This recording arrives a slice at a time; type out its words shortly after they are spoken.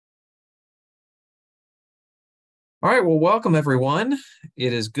All right, well, welcome everyone.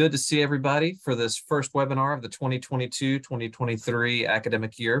 It is good to see everybody for this first webinar of the 2022-2023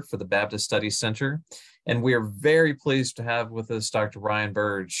 academic year for the Baptist Studies Center. And we are very pleased to have with us Dr. Ryan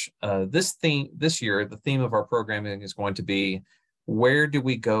Burge. This year, the theme of our programming is going to be, where do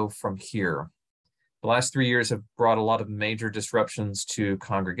we go from here? The last 3 years have brought a lot of major disruptions to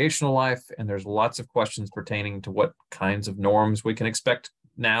congregational life, and there's lots of questions pertaining to what kinds of norms we can expect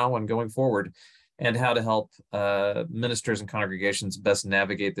now and going forward, and how to help ministers and congregations best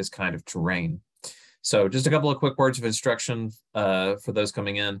navigate this kind of terrain. So just a couple of quick words of instruction for those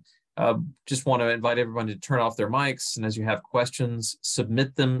coming in. Just want to invite everyone to turn off their mics, and as you have questions,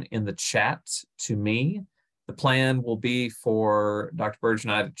 submit them in the chat to me. The plan will be for Dr. Burge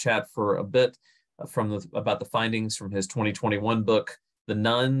and I to chat for a bit about the findings from his 2021 book, The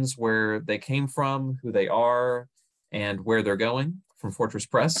Nuns, where they came from, who they are, and where they're going, from Fortress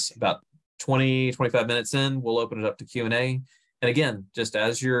Press. About 25 minutes in, we'll open it up to Q&A. And again, just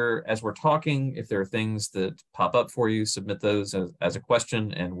as we're talking, if there are things that pop up for you, submit those as a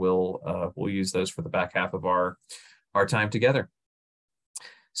question, and we'll use those for the back half of our time together.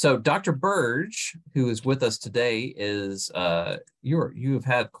 So Dr. Burge, who is with us today, is you have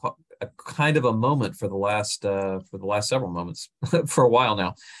had a kind of a moment for the last several moments for a while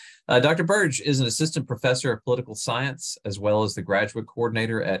now. Dr. Burge is an assistant professor of political science, as well as the graduate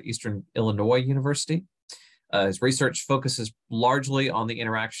coordinator at Eastern Illinois University. His research focuses largely on the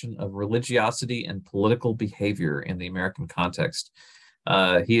interaction of religiosity and political behavior in the American context.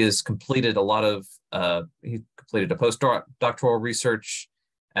 He has completed he completed a postdoctoral research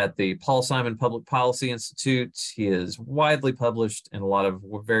at the Paul Simon Public Policy Institute. He is widely published in a lot of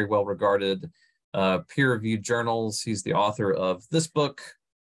very well-regarded peer-reviewed journals. He's the author of this book,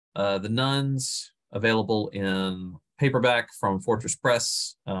 The Nuns, available in paperback from Fortress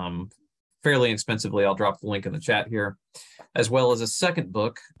Press, fairly inexpensively. I'll drop the link in the chat here, as well as a second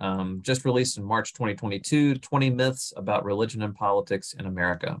book just released in March 2022, 20 Myths About Religion and Politics in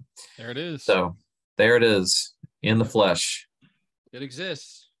America. There it is. So there it is, in the flesh. It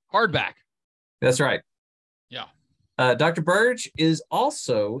exists. Hardback. That's right. Yeah. Dr. Burge is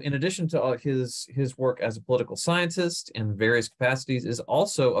also, in addition to his work as a political scientist in various capacities, is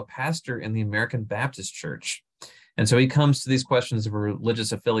also a pastor in the American Baptist Church. And so he comes to these questions of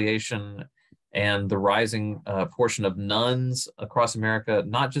religious affiliation and the rising portion of nuns across America,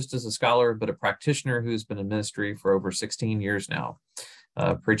 not just as a scholar, but a practitioner who's been in ministry for over 16 years now,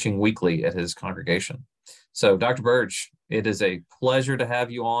 preaching weekly at his congregation. So Dr. Burge, it is a pleasure to have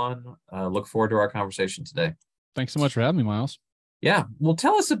you on. Look forward to our conversation today. Thanks so much for having me, Miles. Yeah. Well,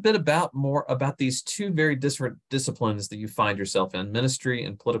 tell us a bit more about these two very different disciplines that you find yourself in, ministry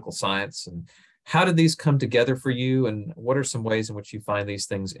and political science, and how did these come together for you, and what are some ways in which you find these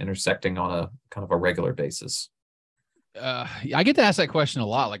things intersecting on a kind of a regular basis? I get to ask that question a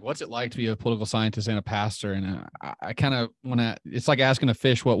lot. Like, what's it like to be a political scientist and a pastor? And I kind of it's like asking a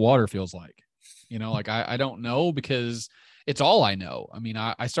fish what water feels like. Like I don't know, because it's all I know. I mean,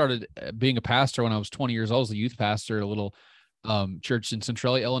 I started being a pastor when I was 20 years old as a youth pastor at a little church in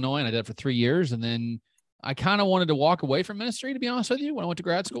Centralia, Illinois, and I did it for 3 years. And then I kind of wanted to walk away from ministry, to be honest with you, when I went to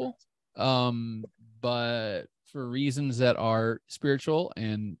grad school. But for reasons that are spiritual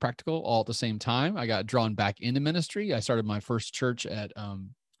and practical all at the same time, I got drawn back into ministry. I started my first church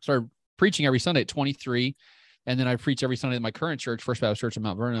started preaching every Sunday at 23. And then I preach every Sunday at my current church, First Baptist Church in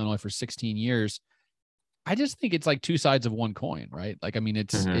Mount Vernon, Illinois, for 16 years. I just think it's like two sides of one coin, right? Like, I mean,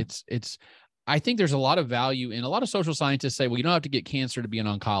 I think there's a lot of value in a lot of social scientists say, well, you don't have to get cancer to be an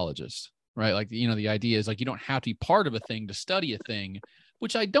oncologist, right? Like, the idea is like, you don't have to be part of a thing to study a thing,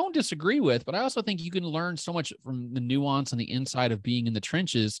 which I don't disagree with, but I also think you can learn so much from the nuance and the inside of being in the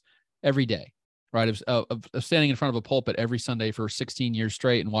trenches every day, right? Of standing in front of a pulpit every Sunday for 16 years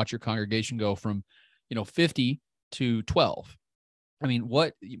straight and watch your congregation go from 50 to 12. I mean,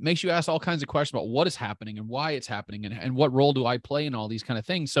 what makes you ask all kinds of questions about what is happening and why it's happening and what role do I play in all these kind of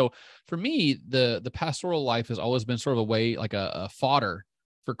things. So for me, the pastoral life has always been sort of a way, like a fodder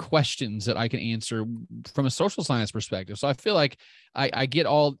for questions that I can answer from a social science perspective. So I feel like I get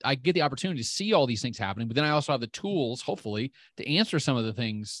the opportunity to see all these things happening, but then I also have the tools, hopefully, to answer some of the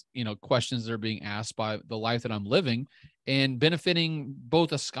things, questions that are being asked by the life that I'm living, and benefiting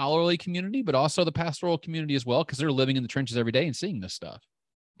both a scholarly community, but also the pastoral community as well, because they're living in the trenches every day and seeing this stuff.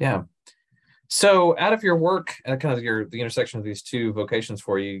 Yeah. So out of your work and kind of the intersection of these two vocations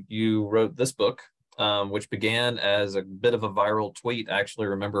for you, you wrote this book, which began as a bit of a viral tweet. I actually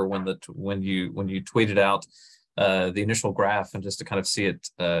remember when you tweeted out the initial graph, and just to kind of see it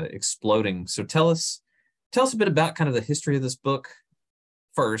exploding. So tell us a bit about kind of the history of this book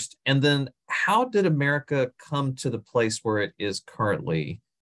first, and then how did America come to the place where it is currently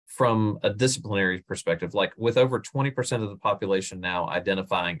from a disciplinary perspective, like with over 20% of the population now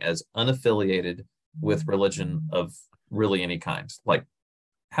identifying as unaffiliated with religion of really any kind? Like,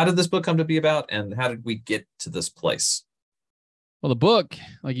 how did this book come to be about, and how did we get to this place? Well, the book,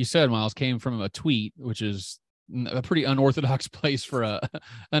 like you said, Miles, came from a tweet, which is a pretty unorthodox place for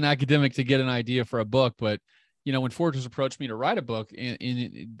an academic to get an idea for a book. But, when Fortress approached me to write a book,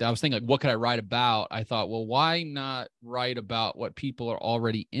 and I was thinking, like, what could I write about? I thought, well, why not write about what people are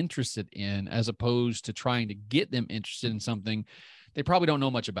already interested in, as opposed to trying to get them interested in something they probably don't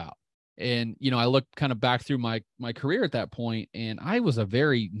know much about. And, I looked kind of back through my career at that point, and I was a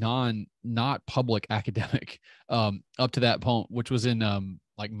very not public academic up to that point, which was in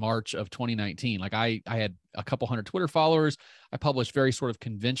like March of 2019. Like I had a couple hundred Twitter followers. I published very sort of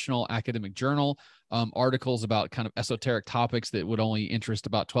conventional academic journal articles about kind of esoteric topics that would only interest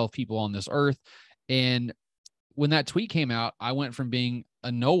about 12 people on this earth. And when that tweet came out, I went from being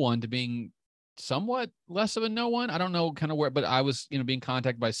a no one to being somewhat less of a no one. I don't know kind of where, but I was, being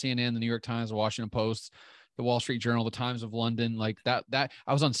contacted by CNN, the New York Times, the Washington Post, the Wall Street Journal, the Times of London, like that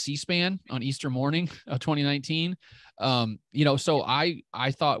I was on C-SPAN on Easter morning of 2019. So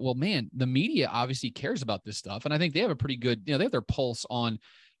I thought, well, man, the media obviously cares about this stuff. And I think they have a pretty good, they have their pulse on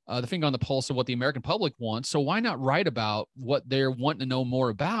the finger on the pulse of what the American public wants. So why not write about what they're wanting to know more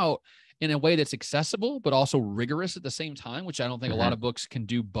about in a way that's accessible, but also rigorous at the same time, which I don't think a lot of books can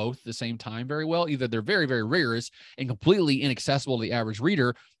do both at the same time very well. Either they're very, very rigorous and completely inaccessible to the average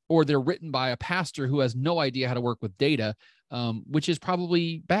reader, or they're written by a pastor who has no idea how to work with data, which is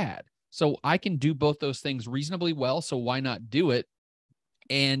probably bad. So I can do both those things reasonably well. So why not do it?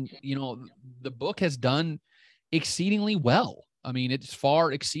 And, the book has done exceedingly well. I mean, it's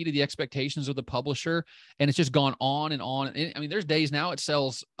far exceeded the expectations of the publisher, and it's just gone on and on. I mean, there's days now it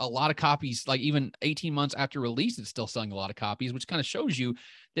sells a lot of copies, like even 18 months after release, it's still selling a lot of copies, which kind of shows you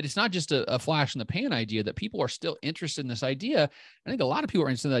that it's not just a flash in the pan idea, that people are still interested in this idea. I think a lot of people are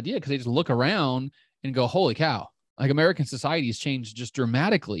interested in the idea because they just look around and go, holy cow, like American society has changed just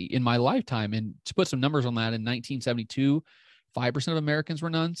dramatically in my lifetime. And to put some numbers on that, in 1972, 5% of Americans were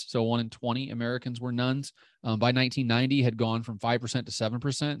nuns. So 1 in 20 Americans were nuns. By 1990 had gone from 5% to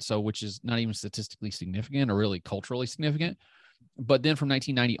 7%. So, which is not even statistically significant or really culturally significant. But then from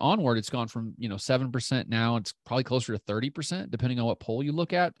 1990 onward, it's gone from, 7% now. It's probably closer to 30%, depending on what poll you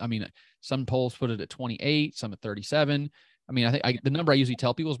look at. I mean, some polls put it at 28, some at 37. I mean, I think the number I usually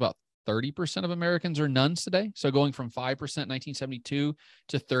tell people is about 30% of Americans are nuns today. So going from 5% in 1972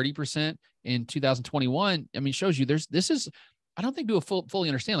 to 30% in 2021, I mean, shows you I don't think people fully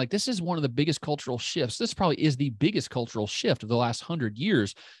understand, like, this is one of the biggest cultural shifts. This probably is the biggest cultural shift of the last 100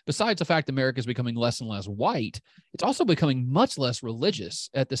 years. Besides the fact America is becoming less and less white, it's also becoming much less religious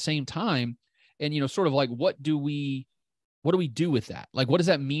at the same time. And, sort of like, what do we do with that? Like, what does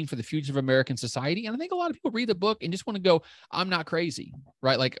that mean for the future of American society? And I think a lot of people read the book and just want to go, I'm not crazy,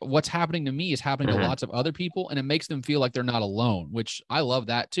 right? Like, what's happening to me is happening to lots of other people, and it makes them feel like they're not alone, which I love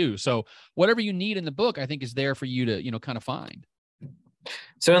that too. So whatever you need in the book, I think is there for you to, kind of find.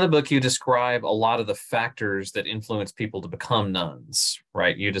 So in the book, you describe a lot of the factors that influence people to become nuns,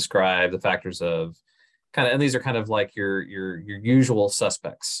 right? You describe the factors of and these are kind of like your usual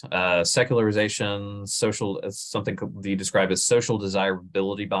suspects: secularization, something you describe as social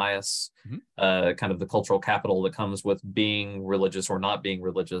desirability bias, kind of the cultural capital that comes with being religious or not being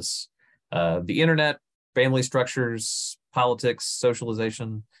religious, the internet, family structures, politics,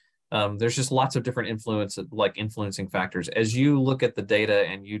 socialization. There's just lots of different influencing factors. As you look at the data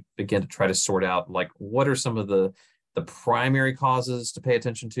and you begin to try to sort out, like, what are some of the primary causes to pay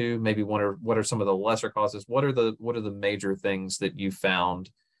attention to, maybe what are some of the lesser causes, what are the major things that you found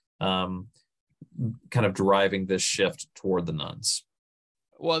kind of driving this shift toward the nuns?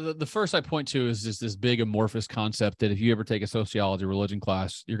 Well, the first I point to is just this big amorphous concept that if you ever take a sociology religion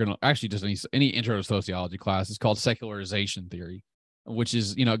class, you're going to actually just any intro to sociology class, it's called secularization theory, which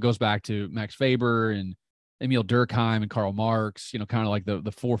is, it goes back to Max Weber and Emil Durkheim and Karl Marx, kind of like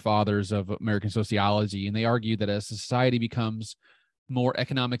the forefathers of American sociology. And they argue that as society becomes more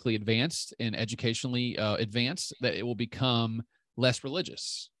economically advanced and educationally advanced, that it will become less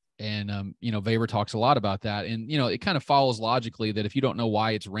religious. And, Weber talks a lot about that. And, it kind of follows logically that if you don't know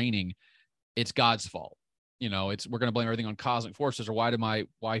why it's raining, it's God's fault. We're going to blame everything on cosmic forces, or why did my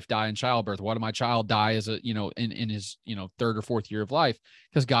wife die in childbirth? Why did my child die as in his, third or fourth year of life?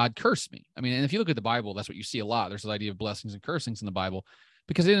 Because God cursed me. I mean, and if you look at the Bible, that's what you see a lot. There's this idea of blessings and cursings in the Bible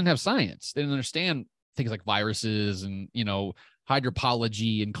because they didn't have science. They didn't understand things like viruses and,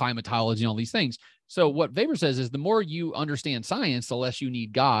 hydropology and climatology and all these things. So what Weber says is the more you understand science, the less you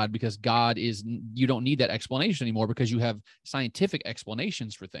need God, because God is, you don't need that explanation anymore because you have scientific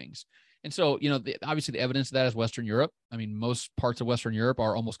explanations for things. And so, obviously the evidence of that is Western Europe. I mean, most parts of Western Europe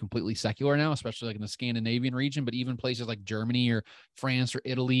are almost completely secular now, especially like in the Scandinavian region, but even places like Germany or France or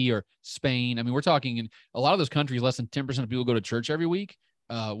Italy or Spain. I mean, we're talking in a lot of those countries, less than 10% of people go to church every week,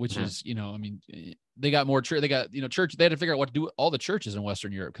 which is, I mean, they got more church, church. They had to figure out what to do with all the churches in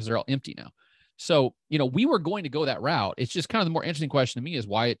Western Europe because they're all empty now. So, we were going to go that route. It's just kind of the more interesting question to me is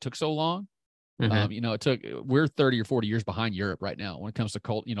why it took so long. We're 30 or 40 years behind Europe right now when it comes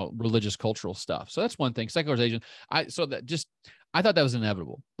to religious cultural stuff. So that's one thing. Secularization. I thought that was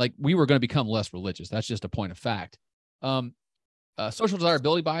inevitable. Like we were going to become less religious. That's just a point of fact. Social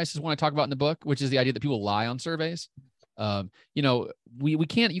desirability bias is one I talk about in the book, which is the idea that people lie on surveys. You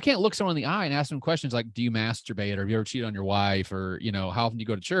can't look someone in the eye and ask them questions like, do you masturbate, or have you ever cheated on your wife, or, how often do you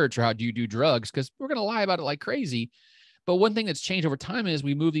go to church, or how do you do drugs? Because we're going to lie about it like crazy. But one thing that's changed over time is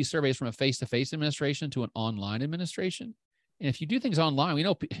we move these surveys from a face-to-face administration to an online administration. And if you do things online, we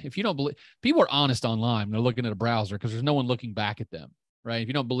know if you don't believe, people are honest online when they're looking at a browser because there's no one looking back at them, right? If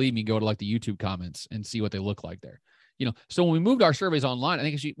you don't believe me, go to like the YouTube comments and see what they look like there. So when we moved our surveys online, I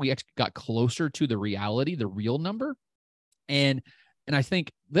think we actually got closer to the reality, the real number. And I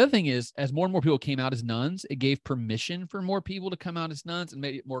think the other thing is, as more and more people came out as nuns, it gave permission for more people to come out as nuns and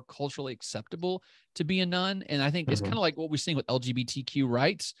made it more culturally acceptable to be a nun. And I think it's kind of like what we're seeing with LGBTQ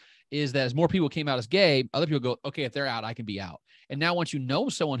rights is that as more people came out as gay, other people go, okay, if they're out, I can be out. And now once you know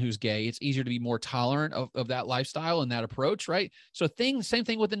someone who's gay, it's easier to be more tolerant of that lifestyle and that approach, right? So same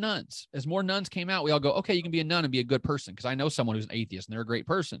thing with the nuns. As more nuns came out, we all go, okay, you can be a nun and be a good person because I know someone who's an atheist and they're a great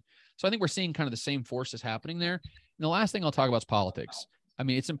person. So I think we're seeing kind of the same forces happening there. And the last thing I'll talk about is politics. I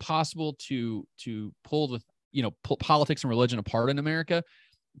mean, it's impossible to pull pull politics and religion apart in America.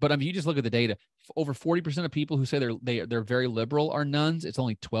 But I mean, you just look at the data. Over 40% of people who say they're very liberal are nuns. It's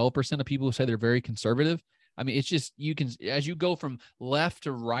only 12% of people who say they're very conservative. I mean, it's just, as you go from left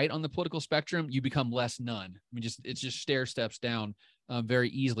to right on the political spectrum, you become less nun. I mean, it's just stair steps down very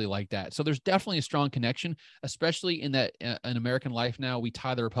easily like that. So there's definitely a strong connection, especially in that in American life now, we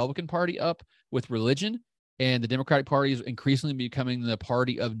tie the Republican Party up with religion, and the Democratic Party is increasingly becoming the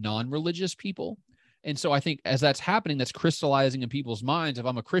party of non-religious people. And so I think as that's happening, that's crystallizing in people's minds. If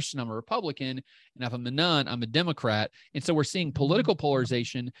I'm a Christian, I'm a Republican. And if I'm a nun, I'm a Democrat. And so we're seeing political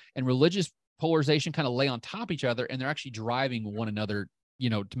polarization and religious polarization kind of lay on top of each other. And they're actually driving one another,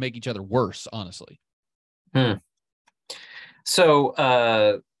 to make each other worse, honestly.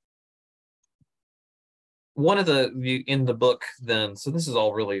 So one of in the book then, so this is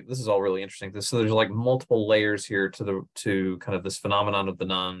all really interesting. So there's like multiple layers here to kind of this phenomenon of the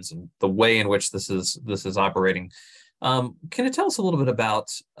nuns and the way in which this is operating. Can you tell us a little bit about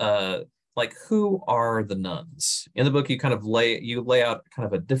like who are the nuns? In the book, you kind of lay out kind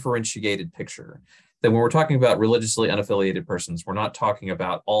of a differentiated picture that when we're talking about religiously unaffiliated persons, we're not talking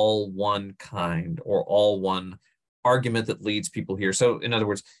about all one kind or all one argument that leads people here. So in other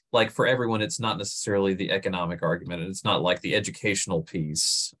words, like for everyone, it's not necessarily the economic argument, and it's not like the educational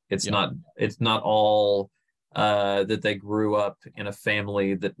piece. It's not all that they grew up in a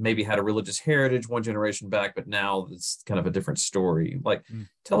family that maybe had a religious heritage one generation back, but now it's kind of a different story. Like,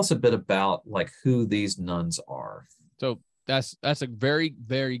 tell us a bit about like who these nuns are. So that's a very,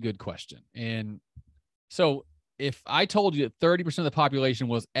 very good question. And so if I told you that 30% of the population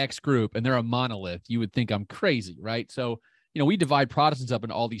was X group and they're a monolith, you would think I'm crazy, right? So, we divide Protestants up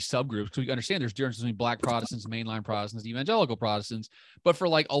into all these subgroups because we understand there's differences between Black Protestants, mainline Protestants, evangelical Protestants. But for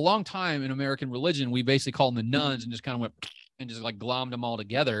like a long time in American religion, we basically called them the nuns and just kind of went and just like glommed them all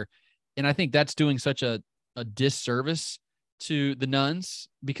together. And I think that's doing such a disservice to the nuns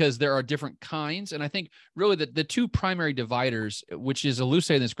because there are different kinds. And I think really the two primary dividers, which is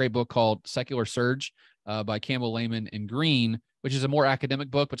elucidated in this great book called Secular Surge, by Campbell, Lehman, and Green, which is a more academic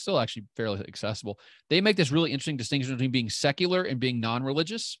book, but still actually fairly accessible. They make this really interesting distinction between being secular and being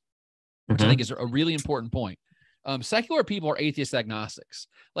non-religious, which I think is a really important point. Secular people are atheist agnostics.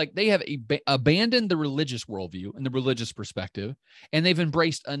 Like they have abandoned the religious worldview and the religious perspective, and they've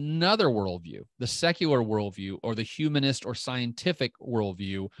embraced another worldview, the secular worldview or the humanist or scientific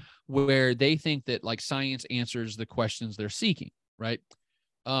worldview, where they think that like science answers the questions they're seeking, right?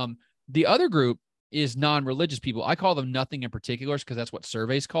 The other group is non-religious people. I call them nothing in particulars because that's what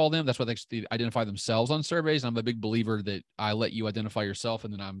surveys call them. That's what they identify themselves on surveys. I'm a big believer that I let you identify yourself,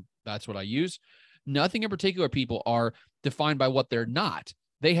 and then that's what I use. Nothing in particular people are defined by what they're not.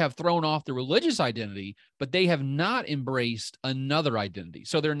 They have thrown off the religious identity, but they have not embraced another identity.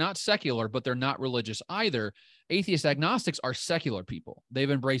 So they're not secular, but they're not religious either. Atheist agnostics are secular people. They've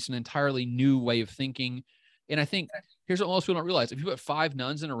embraced an entirely new way of thinking. And I think here's what most people don't realize. If you put 5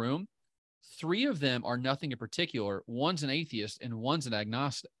 nuns in a room, 3 of them are nothing in particular. One's an atheist and one's an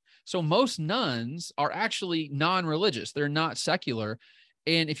agnostic. So most nuns are actually non-religious. They're not secular.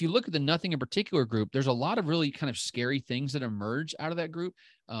 And if you look at the nothing in particular group, there's a lot of really kind of scary things that emerge out of that group.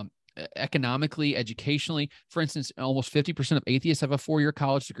 Economically, educationally. For instance, almost 50% of atheists have a 4-year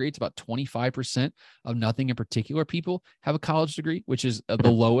college degree. It's about 25% of nothing in particular people have a college degree, which is the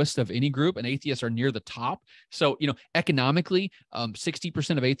lowest of any group, and atheists are near the top. So, economically,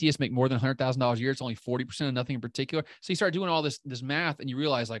 60% of atheists make more than $100,000 a year. It's only 40% of nothing in particular. So you start doing all this math and you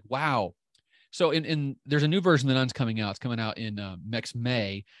realize like, wow. So there's a new version of the Nuns coming out. It's coming out in next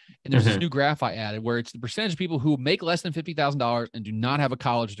May. And there's this new graph I added where it's the percentage of people who make less than $50,000 and do not have a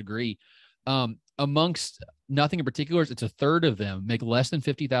college degree. Amongst nothing in particular, it's a third of them make less than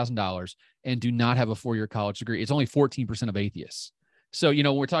 $50,000 and do not have a 4-year college degree. It's only 14% of atheists. So,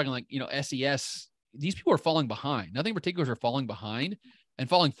 when we're talking like, SES, these people are falling behind. Nothing in particular are falling behind and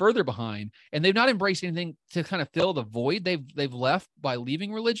falling further behind. And they've not embraced anything to kind of fill the void they've left by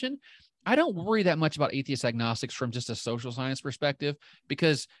leaving religion. I don't worry that much about atheist agnostics from just a social science perspective,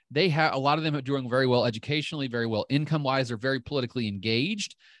 because they have a lot of them are doing very well educationally, very well income-wise. They're very politically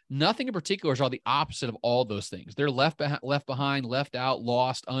engaged. Nothing in particular is all the opposite of all those things. They're left behind, left out,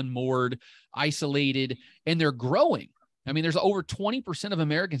 lost, unmoored, isolated, and they're growing. I mean, there's over 20% of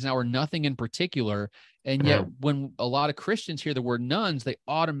Americans now are nothing in particular. And yet when a lot of Christians hear the word nuns, they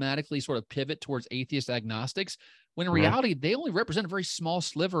automatically sort of pivot towards atheist agnostics, when in reality, they only represent a very small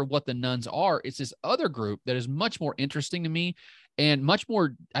sliver of what the nuns are. It's this other group that is much more interesting to me and much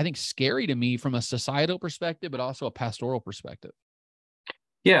more, I think, scary to me from a societal perspective, but also a pastoral perspective.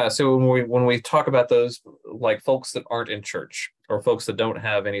 Yeah, so when we talk about those, like folks that aren't in church or folks that don't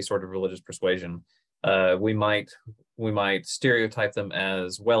have any sort of religious persuasion, we might stereotype them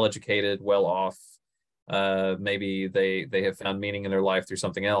as well-educated, well-off. Maybe they have found meaning in their life through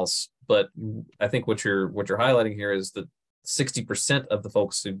something else. But I think what you're highlighting here is that 60% of the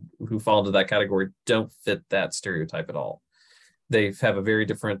folks who fall into that category don't fit that stereotype at all. They have a very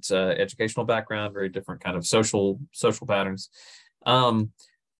different educational background, very different kind of social patterns.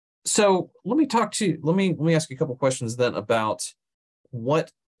 So let me ask you a couple questions then about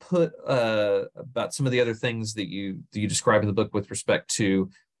about some of the other things that you describe in the book with respect to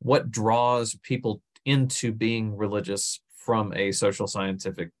what draws people into being religious from a social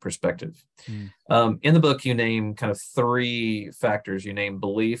scientific perspective. In the book, you name kind of 3 factors. You name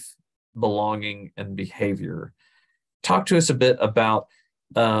belief, belonging, and behavior. Talk to us a bit about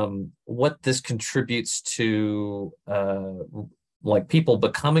what this contributes to, like people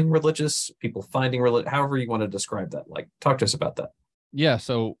becoming religious, people finding religion, however you want to describe that. Like, talk to us about that. Yeah.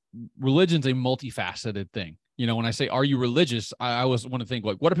 So religion's a multifaceted thing. When I say, are you religious? I always want to think,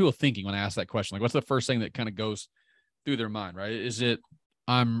 like, what are people thinking when I ask that question? Like, what's the first thing that kind of goes through their mind, right? Is it,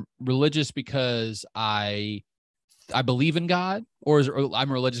 I'm religious because I believe in God, or is it,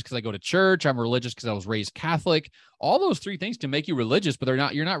 I'm religious because I go to church? I'm religious because I was raised Catholic. All those 3 things can make you religious, but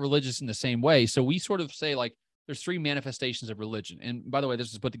you're not religious in the same way. So we sort of say, like, there's 3 manifestations of religion. And by the way,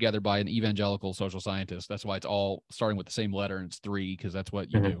 this is put together by an evangelical social scientist. That's why it's all starting with the same letter, and it's 3, because that's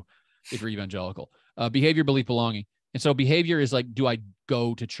what you do if you're evangelical. Behavior, belief, belonging. And so behavior is like, do I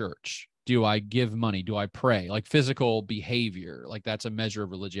go to church? Do I give money? Do I pray? Like physical behavior, like that's a measure of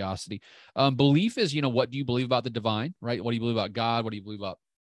religiosity. Belief is, what do you believe about the divine, right? What do you believe about God? What do you believe about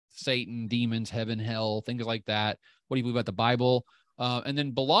Satan, demons, heaven, hell, things like that? What do you believe about the Bible? And then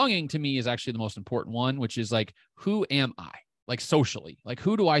belonging to me is actually the most important one, which is like, who am I? Like socially, like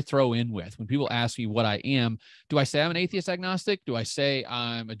who do I throw in with? When people ask me what I am, do I say I'm an atheist agnostic? Do I say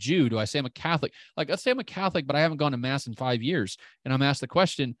I'm a Jew? Do I say I'm a Catholic? Like, let's say I'm a Catholic, but I haven't gone to mass in 5 years. And I'm asked the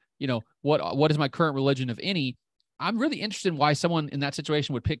question, what is my current religion, if any? I'm really interested in why someone in that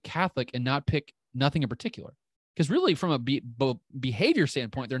situation would pick Catholic and not pick nothing in particular. Because really, from a behavior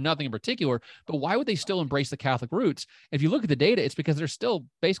standpoint, they're nothing in particular, but why would they still embrace the Catholic roots? If you look at the data, it's because they're still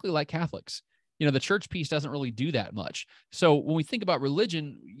basically like Catholics. The church piece doesn't really do that much. So when we think about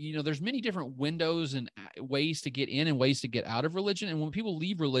religion, there's many different windows and ways to get in and ways to get out of religion. And when people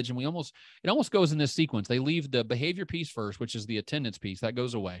leave religion, it almost goes in this sequence. They leave the behavior piece first, which is the attendance piece that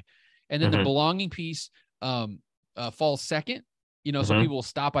goes away. And then the belonging piece falls second. So people will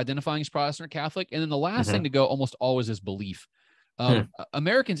stop identifying as Protestant or Catholic. And then the last thing to go almost always is belief. Hmm.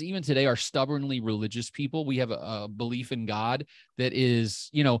 Americans even today are stubbornly religious people. We have a belief in God that is,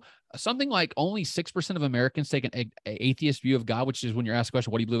 you know, something like only 6% of Americans take an atheist view of God, which is when you're asked a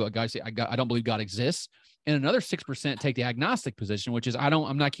question, what do you believe about God? Say, I don't believe God exists. And another 6% take the agnostic position, which is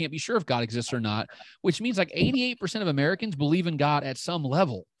can't be sure if God exists or not, which means like 88% of Americans believe in God at some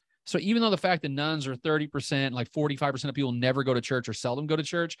level. So even though the fact that nuns are 30%, like 45% of people never go to church or seldom go to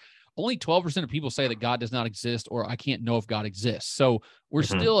church, only 12% of people say that God does not exist or I can't know if God exists. So we're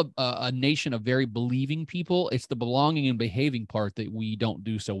still a nation of very believing people. It's the belonging and behaving part that we don't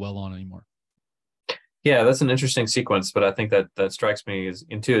do so well on anymore. Yeah, that's an interesting sequence, but I think that strikes me as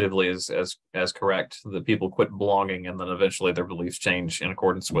intuitively as correct. That people quit belonging, and then eventually their beliefs change in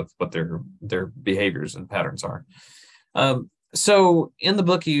accordance with what their behaviors and patterns are. So in the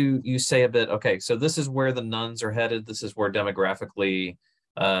book, you say a bit. Okay, so this is where the nuns are headed. This is where demographically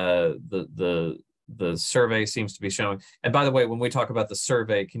the survey seems to be showing. And by the way, when we talk about the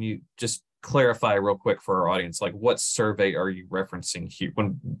survey, can you just clarify real quick for our audience, like what survey are you referencing here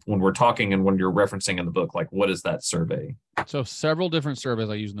when we're talking and when you're referencing in the book, like what is that survey? So several different surveys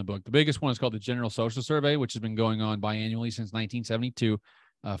I use in the book. The biggest one is called the General Social Survey, which has been going on biannually since 1972,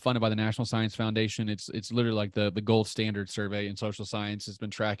 funded by the National Science Foundation. It's literally like the gold standard survey in social science. It's been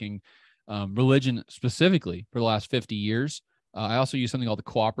tracking religion specifically for the last 50 years. I also use something called the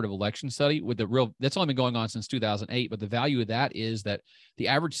cooperative election study that's only been going on since 2008. But the value of that is that the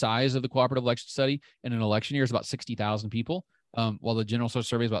average size of the cooperative election study in an election year is about 60,000 people. While the general social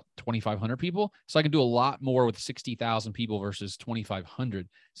survey is about 2,500 people. So I can do a lot more with 60,000 people versus 2,500.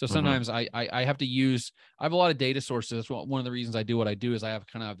 So sometimes I have to use, I have a lot of data sources. One of the reasons I do what I do is I have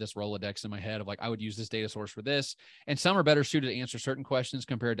kind of this Rolodex in my head of like, I would use this data source for this. And some are better suited to answer certain questions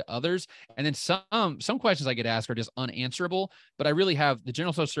compared to others. And then some questions I get asked are just unanswerable, but I really have the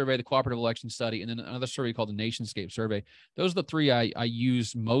general social survey, the cooperative election study, and then another survey called the Nationscape survey. Those are the three I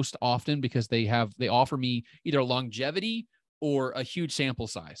use most often because they offer me either longevity or a huge sample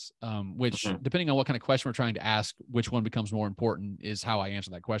size, which depending on what kind of question we're trying to ask, which one becomes more important is how I answer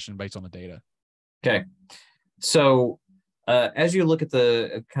that question based on the data. Okay. So as you look at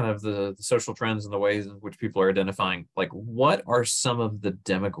the kind of the social trends and the ways in which people are identifying, like what are some of the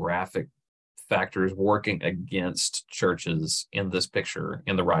demographic factors working against churches in this picture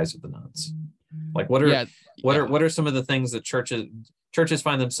in the rise of the nuns? Like what are some of the things that churches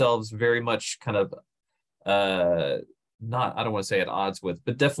find themselves very much kind of not, I don't want to say at odds with,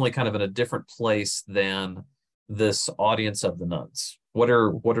 but definitely kind of in a different place than this audience of the nuns? What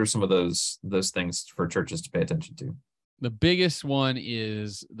are some of those things for churches to pay attention to? The biggest one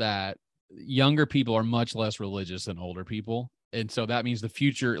is that younger people are much less religious than older people. And so that means the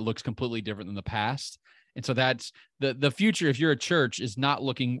future looks completely different than the past. And so that's the future. If you're a church, is not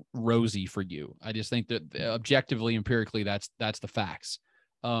looking rosy for you. I just think that objectively, empirically, that's the facts.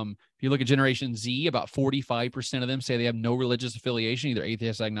 If you look at Generation Z, about 45% of them say they have no religious affiliation, either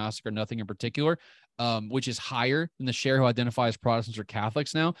atheist, agnostic, or nothing in particular, which is higher than the share who identify as Protestants or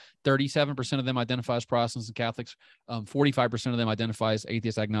Catholics now. 37% of them identify as Protestants and Catholics. 45% of them identify as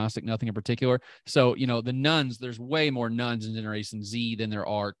atheist, agnostic, nothing in particular. So, the nuns, there's way more nuns in Generation Z than there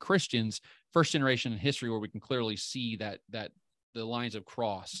are Christians. First generation in history where we can clearly see that the lines have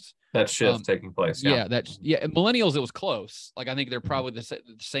crossed. That shift taking place. Yeah. Millennials, it was close. Like I think they're probably the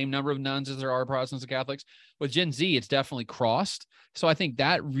same number of nuns as there are Protestants and Catholics. With Gen Z, it's definitely crossed. So I think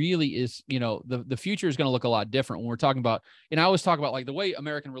that really is, the future is going to look a lot different when we're talking about, and I always talk about like the way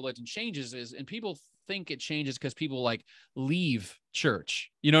American religion changes is, and people think it changes because people like leave church.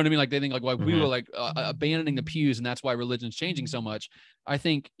 You know what I mean? Like they think like, well, we were like abandoning the pews and that's why religion's changing so much. I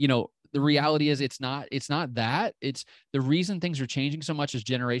think, the reality is it's not that. It's the reason things are changing so much is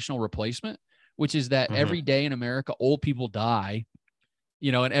generational replacement, which is that every day in America, old people die,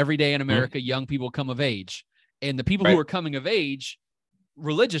 and every day in America, young people come of age. And the people who are coming of age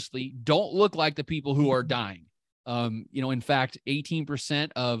religiously don't look like the people who are dying. In fact,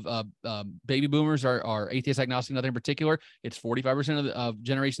 18% of baby boomers are atheist, agnostic, nothing in particular. It's 45% of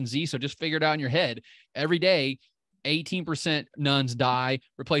Generation Z. So just figure it out in your head. Every day, 18% nuns die,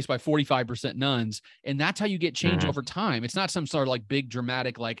 replaced by 45% nuns. And that's how you get change over time. It's not some sort of like big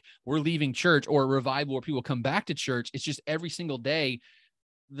dramatic, like we're leaving church or a revival where people come back to church. It's just every single day,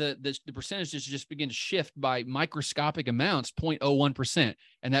 the percentages just begin to shift by microscopic amounts, 0.01%.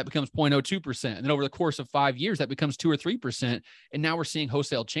 And that becomes 0.02%. And then over the course of 5 years, that becomes 2 or 3%. And now we're seeing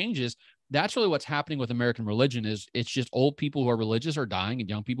wholesale changes. That's really what's happening with American religion is it's just old people who are religious are dying and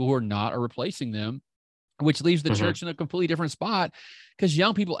young people who are not are replacing them, which leaves the church in a completely different spot because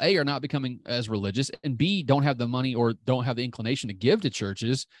young people, A, are not becoming as religious, and B, don't have the money or don't have the inclination to give to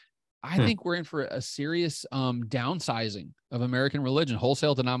churches. I think we're in for a serious downsizing of American religion,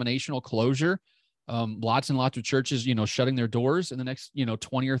 wholesale denominational closure. Lots and lots of churches, shutting their doors in the next,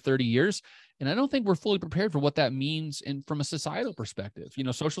 20 or 30 years. And I don't think we're fully prepared for what that means from a societal perspective,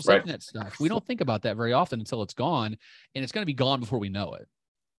 social safety net stuff. We don't think about that very often until it's gone, and it's going to be gone before we know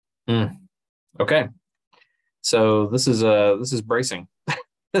it. Okay. So this is bracing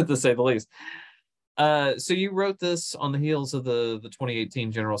to say the least. So you wrote this on the heels of the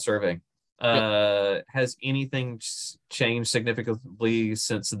 2018 general survey. Yep. Has anything changed significantly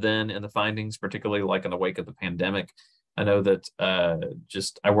since then in the findings, particularly like in the wake of the pandemic? I know that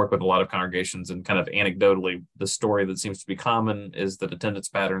I work with a lot of congregations, and kind of anecdotally, the story that seems to be common is that attendance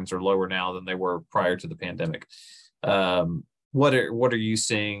patterns are lower now than they were prior to the pandemic. What are you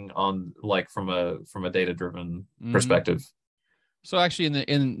seeing on, like, from a data-driven perspective? So actually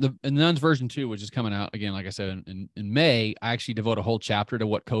in the Nuns version 2, which is coming out again, like I said, in May, I actually devote a whole chapter to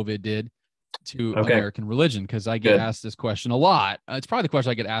what COVID did to American religion, because I get asked this question a lot. It's probably the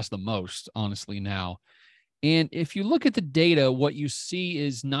question I get asked the most, honestly, now. And if you look at the data, what you see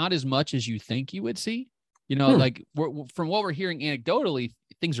is not as much as you think you would see. Like from what we're hearing anecdotally,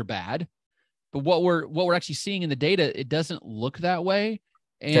 things are bad, but what we're actually seeing in the data, it doesn't look that way.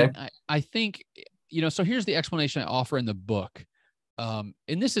 And I think, so here's the explanation I offer in the book. And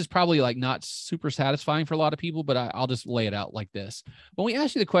this is probably like not super satisfying for a lot of people, but I'll just lay it out like this. When we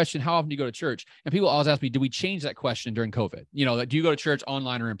ask you the question, how often do you go to church? And people always ask me, do we change that question during COVID? Do you go to church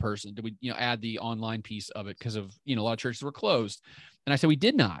online or in person? Do we, add the online piece of it because of, a lot of churches were closed? And I said, we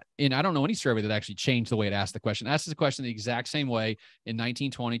did not. And I don't know any survey that actually changed the way it asked the question. It asks the question the exact same way in 19,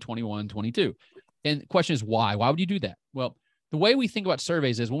 20, 21, 22. And the question is why? Why would you do that? Well, the way we think about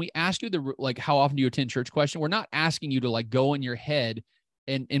surveys is when we ask you how often do you attend church question, we're not asking you to go in your head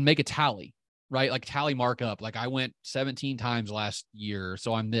and make a tally, right? Like tally markup. Like I went 17 times last year,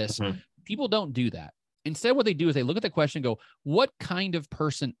 so I'm this. Mm-hmm. People don't do that. Instead, what they do is they look at the question and go, what kind of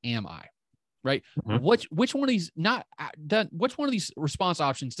person am I? Right? Mm-hmm. Which one of these response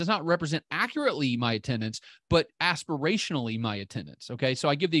options does not represent accurately my attendance, but aspirationally my attendance? Okay. So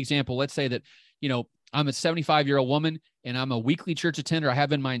I give the example, let's say that, I'm a 75-year-old woman and I'm a weekly church attender. I have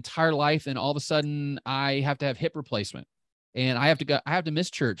been my entire life. And all of a sudden I have to have hip replacement, and I have to miss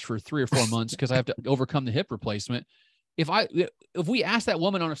church for 3 or 4 months because I have to overcome the hip replacement. If we ask that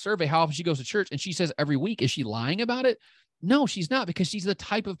woman on a survey how often she goes to church and she says every week, is she lying about it? No, she's not, because she's the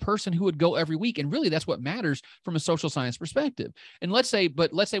type of person who would go every week. And really that's what matters from a social science perspective. And let's say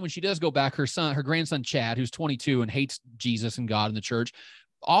when she does go back, her grandson, Chad, who's 22 and hates Jesus and God and the church,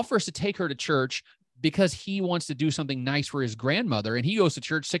 offers to take her to church because he wants to do something nice for his grandmother. And he goes to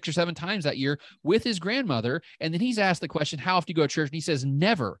church 6 or 7 times that year with his grandmother. And then he's asked the question, how often do you go to church? And he says,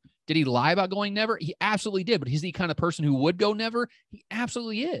 never. Did he lie about going never? He absolutely did. But is he the kind of person who would go never? He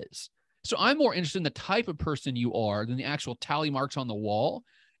absolutely is. So I'm more interested in the type of person you are than the actual tally marks on the wall.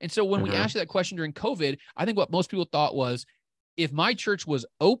 And so when we asked you that question during COVID, I think what most people thought was, if my church was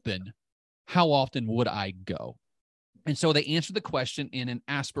open, how often would I go? And so they answered the question in an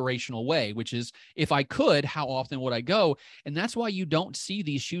aspirational way, which is, if I could, how often would I go? And that's why you don't see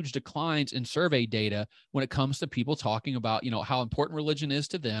these huge declines in survey data when it comes to people talking about, how important religion is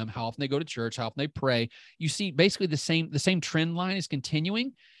to them, how often they go to church, how often they pray. You see basically the same trend line is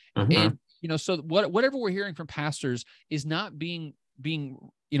continuing. And, so whatever we're hearing from pastors is not being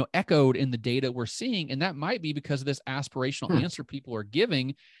echoed in the data we're seeing. And that might be because of this aspirational answer people are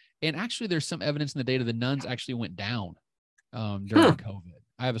giving. And actually, there's some evidence in the data the nuns actually went down during COVID.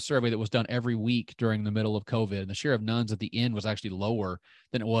 I have a survey that was done every week during the middle of COVID, and the share of nuns at the end was actually lower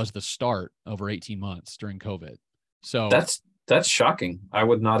than it was the start over 18 months during COVID. So that's shocking. I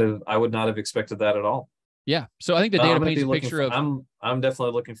would not have expected that at all. Yeah. So I think the data paints a picture of. I'm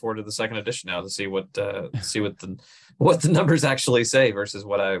definitely looking forward to the second edition now to see what the numbers actually say versus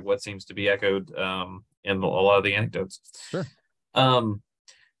what seems to be echoed in a lot of the anecdotes. Sure.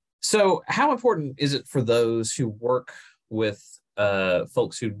 So how important is it for those who work with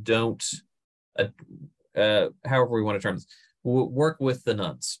folks who don't, however we want to term this, work with the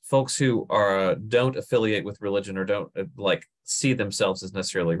nuns, folks who don't affiliate with religion or don't see themselves as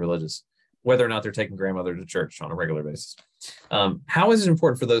necessarily religious, whether or not they're taking grandmother to church on a regular basis? How is it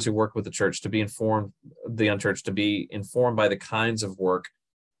important for those who work with the church to be informed, the unchurched, to be informed by the kinds of work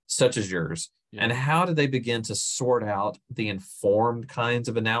such as yours? Yeah. And how do they begin to sort out the informed kinds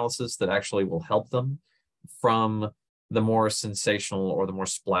of analysis that actually will help them from the more sensational or the more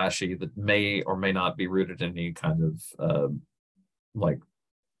splashy that may or may not be rooted in any kind of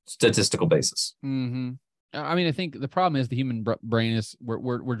statistical basis? Mm-hmm. I mean, I think the problem is the human brain is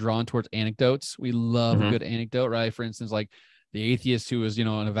we're drawn towards anecdotes. We love a good anecdote, right? For instance, the atheist who was, an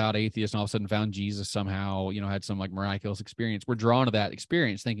avowed atheist and all of a sudden found Jesus somehow, had some like miraculous experience. We're drawn to that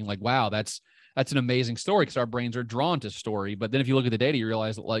experience thinking like, wow, that's an amazing story because our brains are drawn to story. But then if you look at the data, you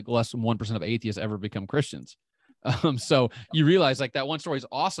realize that like less than 1% of atheists ever become Christians. So you realize like that one story is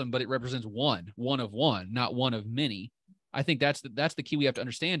awesome, but it represents one of one, not one of many. I think that's the key we have to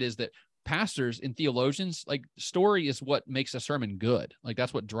understand is that pastors and theologians, like story is what makes a sermon good. Like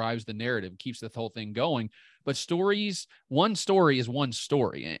that's what drives the narrative, keeps the whole thing going. But stories, one story is one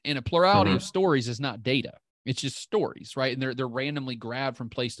story, and a plurality of stories is not data. It's just stories, right? And they're randomly grabbed from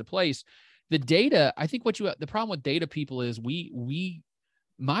place to place. The data, I think the problem with data people is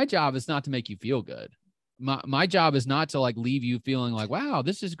my job is not to make you feel good. My job is not to like leave you feeling like, wow,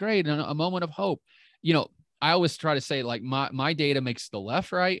 this is great and a moment of hope. I always try to say like my data makes the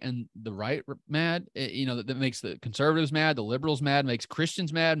left right and the right mad. That makes the conservatives mad, the liberals mad, makes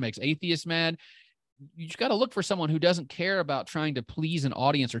Christians mad, makes atheists mad. You just got to look for someone who doesn't care about trying to please an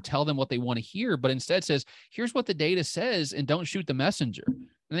audience or tell them what they want to hear, but instead says, here's what the data says and don't shoot the messenger.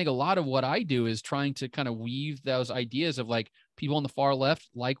 I think a lot of what I do is trying to kind of weave those ideas of like people on the far left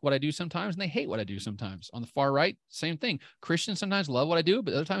like what I do sometimes and they hate what I do sometimes. On the far right, same thing. Christians sometimes love what I do,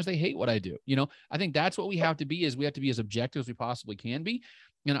 but other times they hate what I do. I think that's what we have to be we have to be as objective as we possibly can be.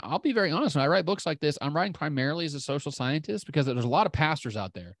 And I'll be very honest, when I write books like this, I'm writing primarily as a social scientist because there's a lot of pastors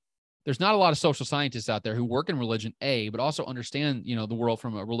out there. There's not a lot of social scientists out there who work in religion, A, but also understand, the world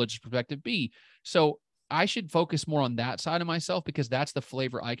from a religious perspective, B. So I should focus more on that side of myself because that's the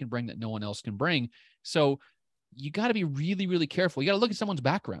flavor I can bring that no one else can bring. So you got to be really, really careful. You got to look at someone's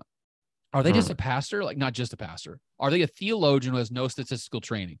background. Are they just a pastor? Like not just a pastor. Are they a theologian who has no statistical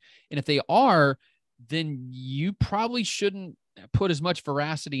training? And if they are, then you probably shouldn't put as much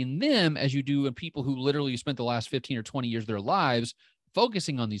veracity in them as you do in people who literally spent the last 15 or 20 years of their lives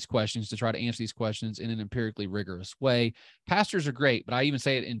focusing on these questions to try to answer these questions in an empirically rigorous way. Pastors are great, but I even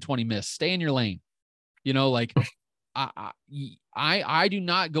say it in 20 myths, stay in your lane. Like I do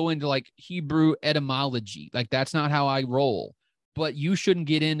not go into like Hebrew etymology. Like that's not how I roll, but you shouldn't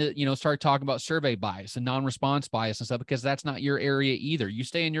get into, start talking about survey bias and non-response bias and stuff, because that's not your area either. You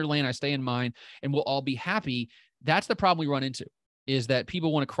stay in your lane, I stay in mine, and we'll all be happy. That's the problem we run into, is that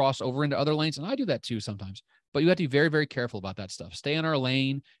people want to cross over into other lanes. And I do that too sometimes, but you have to be very, very careful about that stuff. Stay in our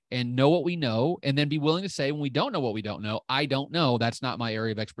lane and know what we know, and then be willing to say when we don't know what we don't know, I don't know, that's not my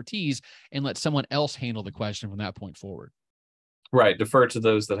area of expertise, and let someone else handle the question from that point forward. Right. Defer to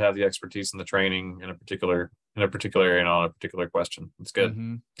those that have the expertise and the training in a particular area and on a particular question. That's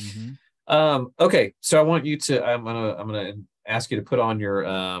good. Okay. So I'm gonna ask you to put on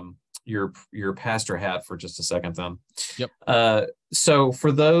your pastor hat for just a second then. Yep. So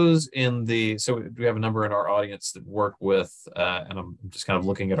for those so we have a number in our audience that work with, and I'm just kind of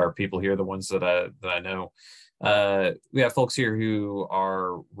looking at our people here, the ones that I know. We have folks here who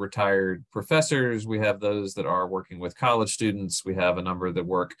are retired professors. We have those that are working with college students. We have a number that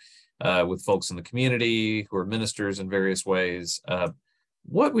work with folks in the community who are ministers in various ways.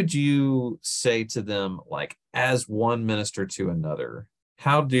 What would you say to them, like as one minister to another?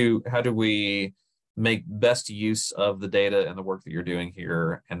 How do we make best use of the data and the work that you're doing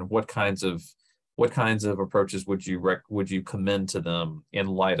here, and what kinds of approaches would you commend to them in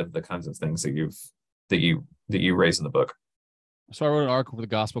light of the kinds of things that you raise in the book? So I wrote an article for the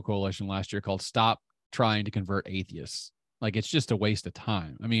Gospel Coalition last year called "Stop Trying to Convert Atheists." Like it's just a waste of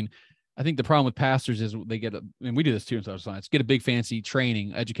time. I mean, I think the problem with pastors is they we do this too in social science, get a big fancy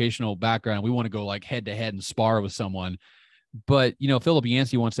training, educational background. We want to go like head to head and spar with someone. But, Philip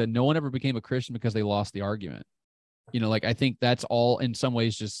Yancey once said, no one ever became a Christian because they lost the argument. I think that's all in some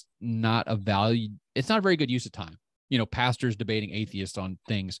ways just not a value. It's not a very good use of time. Pastors debating atheists on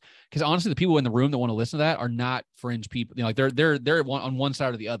things. Because honestly, the people in the room that want to listen to that are not fringe people. They're on one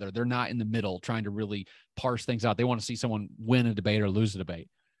side or the other. They're not in the middle trying to really parse things out. They want to see someone win a debate or lose a debate.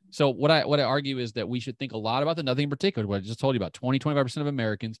 So what I argue is that we should think a lot about the nothing in particular, what I just told you about. 25% of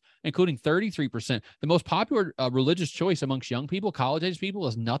Americans, including 33%. The most popular religious choice amongst young people, college-age people,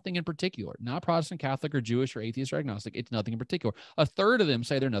 is nothing in particular. Not Protestant, Catholic, or Jewish, or atheist, or agnostic. It's nothing in particular. A third of them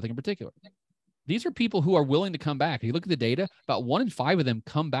say they're nothing in particular. These are people who are willing to come back. If you look at the data, about 1 in 5 of them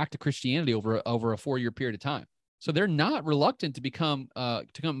come back to Christianity over a 4-year period of time. So they're not reluctant to come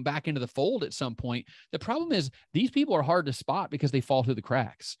back into the fold at some point. The problem is these people are hard to spot because they fall through the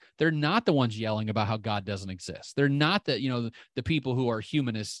cracks. They're not the ones yelling about how God doesn't exist. They're not the people who are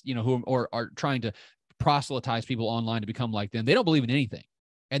humanists, who are trying to proselytize people online to become like them. They don't believe in anything,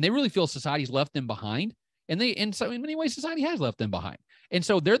 and they really feel society's left them behind. And so in many ways, society has left them behind. And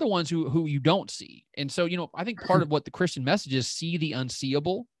so they're the ones who you don't see. And so, I think part of what the Christian message is, see the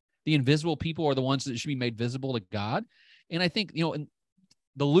unseeable. The invisible people are the ones that should be made visible to God. And I think, in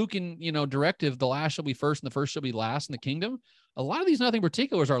the Lucan, directive, the last shall be first and the first shall be last in the kingdom. A lot of these nothing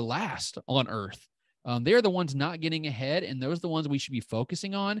particulars are last on earth. They're the ones not getting ahead, and those are the ones we should be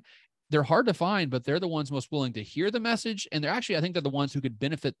focusing on. They're hard to find, but they're the ones most willing to hear the message. And they're actually, I think they're the ones who could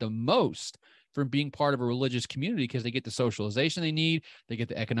benefit the most from being part of a religious community, because they get the socialization they need. They get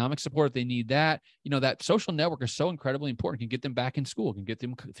the economic support they need. That social network is so incredibly important. Can get them back in school, can get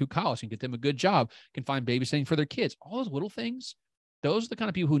them through college, can get them a good job, can find babysitting for their kids. All those little things, those are the kind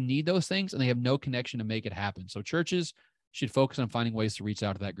of people who need those things, and they have no connection to make it happen. So churches should focus on finding ways to reach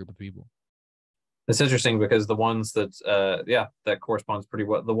out to that group of people. It's interesting because the ones that, that corresponds pretty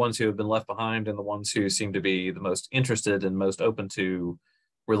well. The ones who have been left behind and the ones who seem to be the most interested and most open to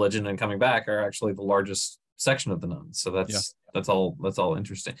religion and coming back are actually the largest section of the nuns. So that's all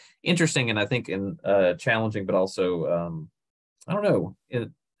interesting, and I think in challenging, but also I don't know,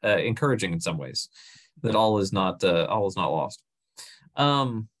 encouraging in some ways that all is not lost.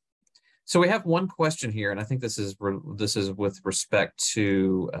 So we have one question here, and I think this is with respect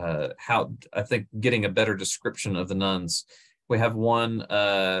to how I think getting a better description of the nuns. We have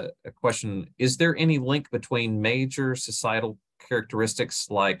a question: is there any link between major societal characteristics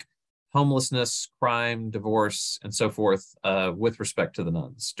like homelessness, crime, divorce, and so forth with respect to the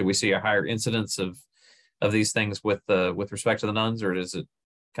nuns? Do we see a higher incidence of these things with respect to the nuns, or is it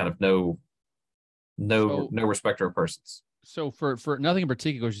kind of no respecter of persons? So for nothing in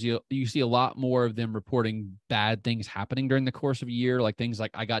particular, you see a lot more of them reporting bad things happening during the course of a year, like things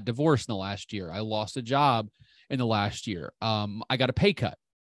like, I got divorced in the last year, I lost a job in the last year, I got a pay cut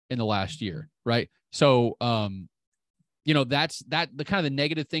in the last year, right? So that's the kind of the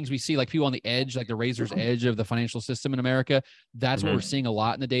negative things we see, like people on the edge, like the razor's edge of the financial system in America. That's what we're seeing a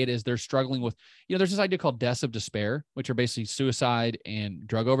lot in the data, is they're struggling with, there's this idea called deaths of despair, which are basically suicide and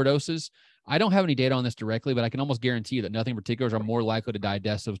drug overdoses. I don't have any data on this directly, but I can almost guarantee you that nothing in particular are more likely to die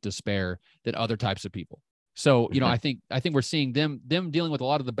deaths of despair than other types of people. So, I think we're seeing them dealing with a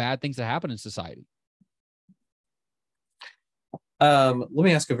lot of the bad things that happen in society. Let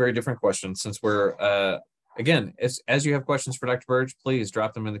me ask a very different question, since we're again, as you have questions for Dr. Burge, please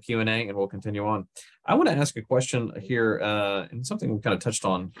drop them in the Q&A and we'll continue on. I want to ask a question here, and something we kind of touched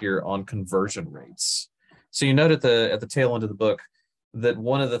on here on conversion rates. So you note at the tail end of the book that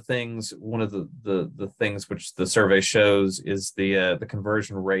one of the things which the survey shows is the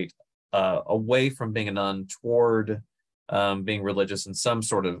conversion rate away from being a nun toward being religious in some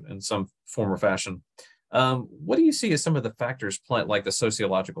form or fashion. What do you see as some of the factors, like the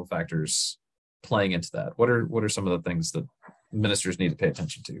sociological factors, playing into that? What are some of the things that ministers need to pay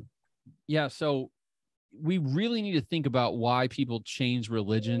attention to? Yeah, so we really need to think about why people change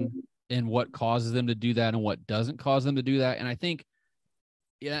religion and what causes them to do that and what doesn't cause them to do that. And I think,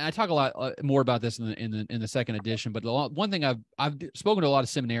 I talk a lot more about this in the second edition, but one thing I've spoken to a lot of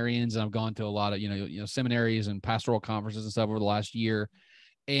seminarians, and I've gone to a lot of seminaries and pastoral conferences and stuff over the last year.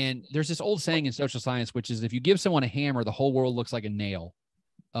 And there's this old saying in social science, which is, if you give someone a hammer, the whole world looks like a nail.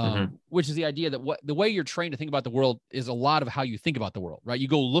 Which is the idea that the way you're trained to think about the world is a lot of how you think about the world, right? You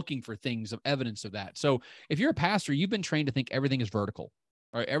go looking for things of evidence of that. So if you're a pastor, you've been trained to think everything is vertical,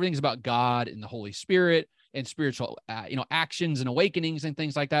 right? Everything's about God and the Holy Spirit and spiritual, actions and awakenings and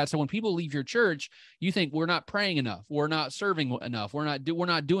things like that. So when people leave your church, you think, we're not praying enough, we're not serving enough, we're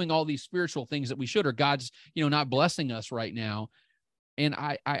not doing all these spiritual things that we should, or God's, not blessing us right now. And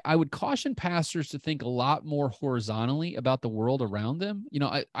I would caution pastors to think a lot more horizontally about the world around them.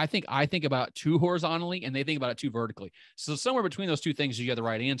 I think about too horizontally, and they think about it too vertically. So somewhere between those two things, you get the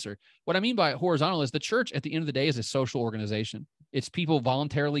right answer. What I mean by horizontal is the church at the end of the day is a social organization. It's people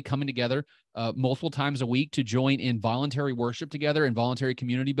voluntarily coming together multiple times a week to join in voluntary worship together and voluntary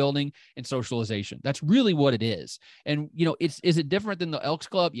community building and socialization. That's really what it is. And, is it different than the Elks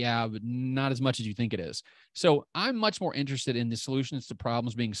Club? Yeah, but not as much as you think it is. So I'm much more interested in the solutions to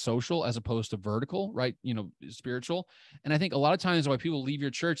problems being social as opposed to vertical, right? Spiritual. And I think a lot of times why people leave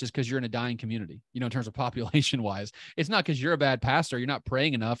your church is because you're in a dying community, in terms of population wise. It's not because you're a bad pastor, you're not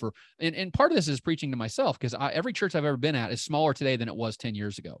praying enough, and part of this is preaching to myself, because every church I've ever been at is smaller today than it was 10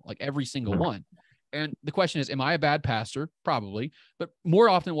 years ago, like every single one. And the question is, am I a bad pastor? Probably. But more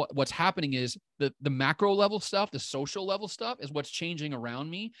often what's happening is the macro level stuff, the social level stuff is what's changing around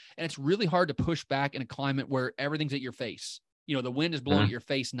me. And it's really hard to push back in a climate where everything's at your face. The wind is blowing at your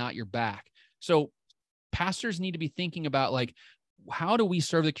face, not your back. So pastors need to be thinking about, like, how do we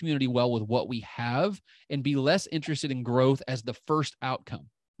serve the community well with what we have, and be less interested in growth as the first outcome,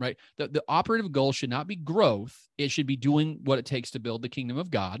 right? The operative goal should not be growth. It should be doing what it takes to build the kingdom of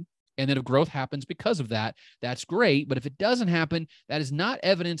God. And then if growth happens because of that, that's great. But if it doesn't happen, that is not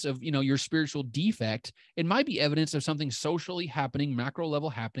evidence of, your spiritual defect. It might be evidence of something socially happening, macro level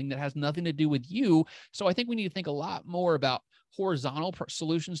happening that has nothing to do with you. So I think we need to think a lot more about horizontal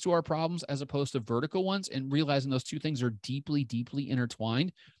solutions to our problems as opposed to vertical ones, and realizing those two things are deeply, deeply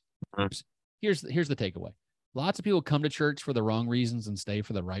intertwined. Here's the takeaway. Lots of people come to church for the wrong reasons and stay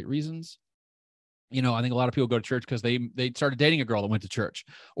for the right reasons. I think a lot of people go to church because they started dating a girl that went to church,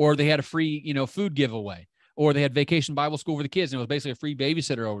 or they had a free, food giveaway, or they had vacation Bible school for the kids, and it was basically a free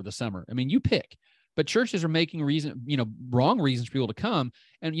babysitter over the summer. I mean, you pick. But churches are making wrong reasons for people to come.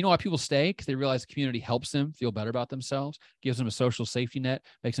 And you know why people stay? Because they realize the community helps them feel better about themselves, gives them a social safety net,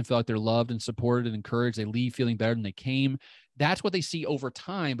 makes them feel like they're loved and supported and encouraged. They leave feeling better than they came. That's what they see over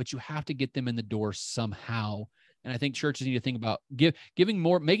time, but you have to get them in the door somehow. And I think churches need to think about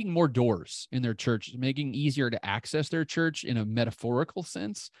making more doors in their church, making it easier to access their church in a metaphorical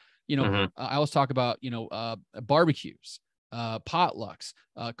sense. I always talk about, barbecues, potlucks,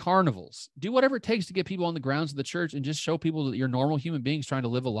 carnivals. Do whatever it takes to get people on the grounds of the church and just show people that you're normal human beings trying to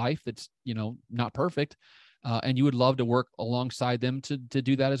live a life that's, not perfect. And you would love to work alongside them to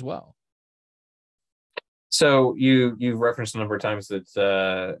do that as well. So you've referenced a number of times that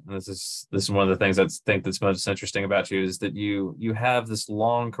this is one of the things that's most interesting about you is that you have this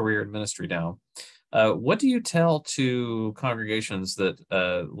long career in ministry now. What do you tell to congregations that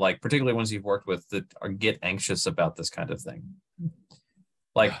like particularly ones you've worked with that get anxious about this kind of thing?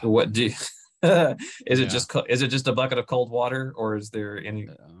 Like what do is it just a bucket of cold water, or is there any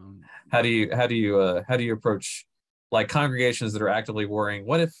how do you approach like congregations that are actively worrying,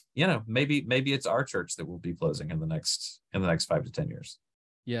 what if, maybe it's our church that will be closing in the next 5 to 10 years?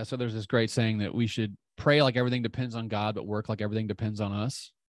 Yeah. So there's this great saying that we should pray like everything depends on God, but work like everything depends on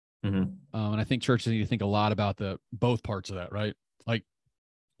us. And I think churches need to think a lot about both parts of that, right? Like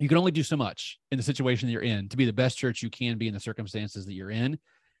you can only do so much in the situation that you're in to be the best church you can be in the circumstances that you're in.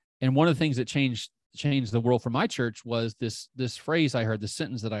 And one of the things that changed the world for my church was this phrase I heard, the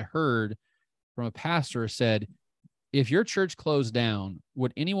sentence that I heard from a pastor said, if your church closed down,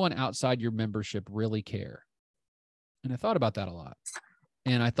 would anyone outside your membership really care? And I thought about that a lot.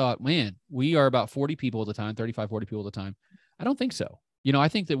 And I thought, man, we are about 40 people at the time, 35, 40 people at the time. I don't think so. I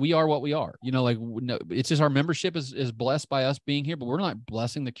think that we are what we are. It's just our membership is blessed by us being here, but we're not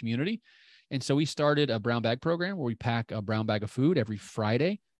blessing the community. And so we started a brown bag program where we pack a brown bag of food every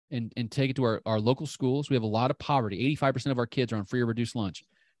Friday and take it to our local schools. We have a lot of poverty. 85% of our kids are on free or reduced lunch.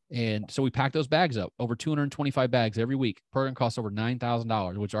 And so we pack those bags up, over 225 bags every week. Program costs over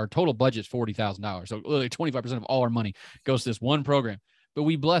 $9,000, which our total budget is $40,000. So literally 25% of all our money goes to this one program. But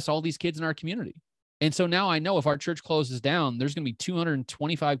we bless all these kids in our community. And so now I know if our church closes down, there's going to be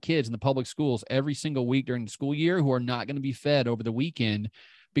 225 kids in the public schools every single week during the school year who are not going to be fed over the weekend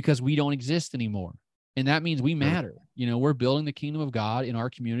because we don't exist anymore. And that means we matter. We're building the kingdom of God in our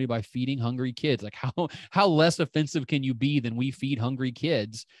community by feeding hungry kids. Like how less offensive can you be than we feed hungry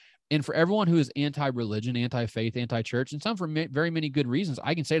kids? And for everyone who is anti-religion, anti-faith, anti-church, and some for very many good reasons,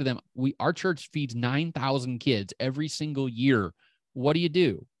 I can say to them, our church feeds 9,000 kids every single year. What do you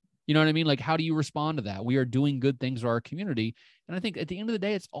do? You know what I mean? Like, how do you respond to that? We are doing good things for our community. And I think at the end of the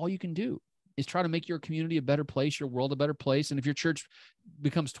day, it's all you can do is try to make your community a better place, your world a better place. And if your church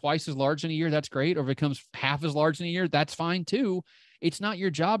becomes twice as large in a year, that's great. Or if it becomes half as large in a year, that's fine too. It's not your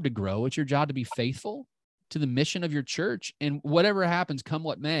job to grow. It's your job to be faithful to the mission of your church. And whatever happens, come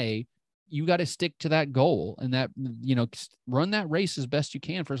what may, you got to stick to that goal and that, run that race as best you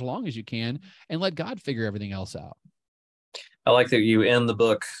can for as long as you can and let God figure everything else out. I like that you end the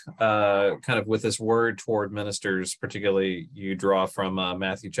book kind of with this word toward ministers, particularly you draw from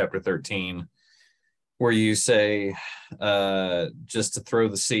Matthew chapter 13, where you say just to throw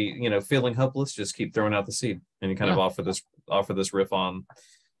the seed, feeling hopeless, just keep throwing out the seed. And you kind of offer this riff on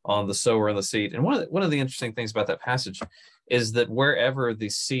the sower and the seed. And one of the interesting things about that passage is that wherever the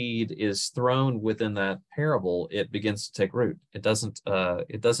seed is thrown within that parable, it begins to take root.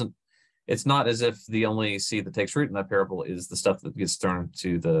 It's not as if the only seed that takes root in that parable is the stuff that gets thrown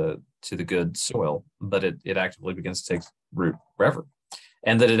to the good soil, but it actively begins to take root wherever.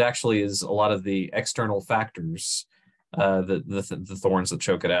 And that it actually is a lot of the external factors, the thorns that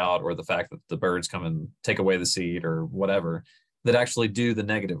choke it out, or the fact that the birds come and take away the seed or whatever, that actually do the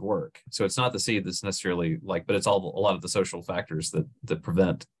negative work. So it's not the seed that's necessarily but it's a lot of the social factors that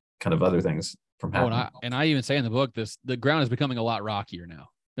prevent kind of other things from happening. And I even say in the book, the ground is becoming a lot rockier now.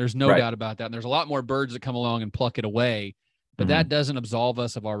 There's no doubt about that. And there's a lot more birds that come along and pluck it away, but that doesn't absolve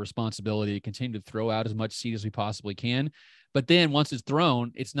us of our responsibility to continue to throw out as much seed as we possibly can. But then once it's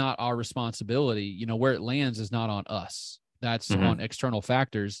thrown, it's not our responsibility. Where it lands is not on us. That's on external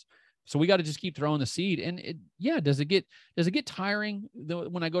factors. So we got to just keep throwing the seed. And does it get tiring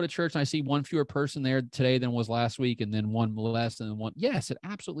when I go to church and I see one fewer person there today than was last week, and then one less than one? Yes, it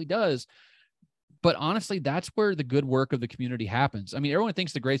absolutely does. But honestly, that's where the good work of the community happens. I mean, everyone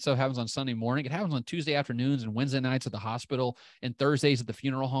thinks the great stuff happens on Sunday morning. It happens on Tuesday afternoons and Wednesday nights at the hospital and Thursdays at the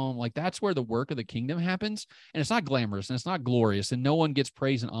funeral home. Like, that's where the work of the kingdom happens. And it's not glamorous and it's not glorious, and no one gets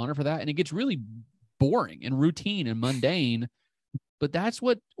praise and honor for that. And it gets really boring and routine and mundane. But that's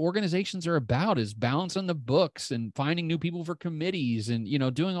what organizations are about, is balancing the books and finding new people for committees and,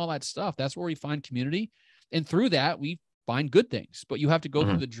 doing all that stuff. That's where we find community. And through that, we find good things, but you have to go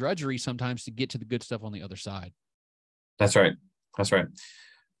through the drudgery sometimes to get to the good stuff on the other side. That's right. That's right.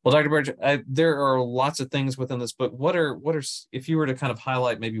 Well, Dr. Burge, there are lots of things within this book. What are, if you were to kind of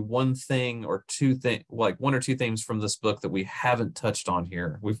highlight maybe one thing or two things, like one or two themes from this book that we haven't touched on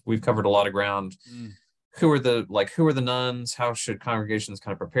here? We've covered a lot of ground. Who are the nuns? How should congregations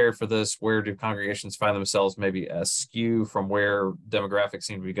kind of prepare for this? Where do congregations find themselves maybe askew from where demographics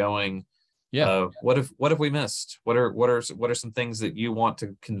seem to be going? Yeah. What have we missed? What are some things that you want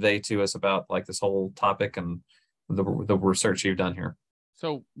to convey to us about like this whole topic and the research you've done here?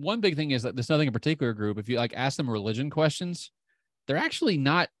 So one big thing is that there's nothing in particular group. If you ask them religion questions, they're actually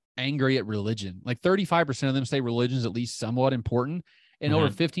not angry at religion. Like 35% of them say religion is at least somewhat important, and over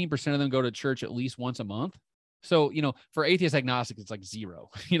 15% of them go to church at least once a month. So, for atheist agnostics, it's like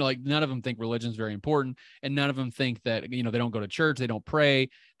zero. Like none of them think religion is very important, and none of them think that, they don't go to church, they don't pray.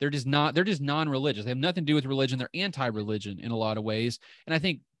 They're just non-religious. They have nothing to do with religion. They're anti-religion in a lot of ways. And I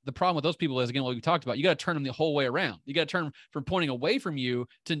think the problem with those people is, again, what we talked about, you got to turn them the whole way around. You got to turn them from pointing away from you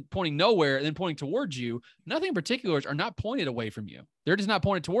to pointing nowhere and then pointing towards you. Nothing in particular are not pointed away from you. They're just not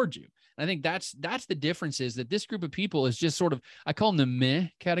pointed towards you. And I think that's the difference, is that this group of people is just sort of, I call them the meh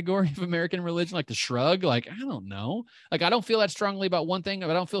category of American religion, like the shrug, like, I don't know. Like, I don't feel that strongly about one thing, but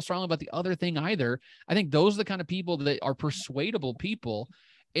I don't feel strongly about the other thing either. I think those are the kind of people that are persuadable people.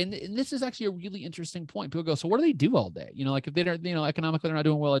 And this is actually a really interesting point. People go, so what do they do all day? Like if they don't, economically, they're not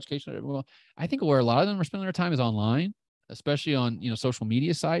doing well, education. Well, I think where a lot of them are spending their time is online, especially on, social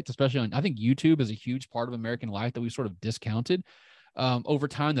media sites, especially on, I think YouTube is a huge part of American life that we've sort of discounted over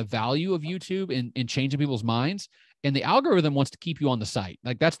time, the value of YouTube in changing people's minds. And the algorithm wants to keep you on the site.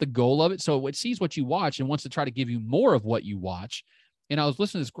 Like, that's the goal of it. So it sees what you watch and wants to try to give you more of what you watch. And I was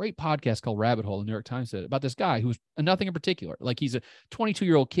listening to this great podcast called Rabbit Hole, the New York Times said, about this guy who's nothing in particular. Like, he's a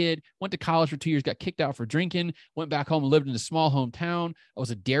 22-year-old kid, went to college for 2 years, got kicked out for drinking, went back home and lived in a small hometown. I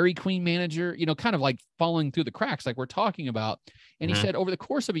was a Dairy Queen manager, kind of like falling through the cracks like we're talking about. And he said over the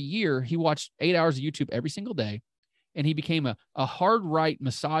course of a year, he watched 8 hours of YouTube every single day. And he became a hard right,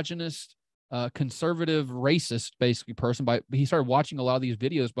 misogynist, conservative, racist, basically person. He started watching a lot of these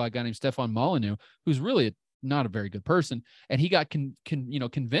videos by a guy named Stefan Molyneux, who's really not a very good person. And he got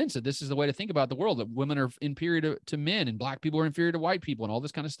convinced that this is the way to think about the world, that women are inferior to men and black people are inferior to white people and all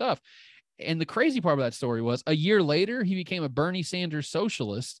this kind of stuff. And the crazy part of that story was, a year later, he became a Bernie Sanders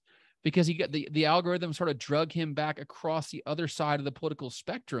socialist because he got the algorithm sort of drug him back across the other side of the political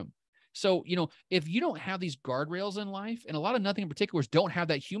spectrum. So, if you don't have these guardrails in life, and a lot of nothing in particulars don't have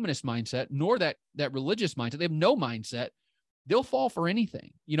that humanist mindset, nor that religious mindset, they have no mindset, they'll fall for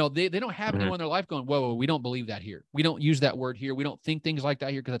anything. They don't have anyone in their life going, whoa, we don't believe that here. We don't use that word here. We don't think things like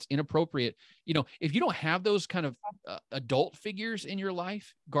that here because that's inappropriate. If you don't have those kind of adult figures in your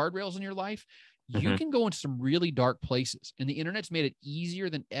life, guardrails in your life, you can go into some really dark places. And the internet's made it easier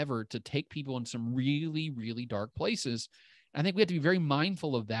than ever to take people in some really, really dark places. I think we have to be very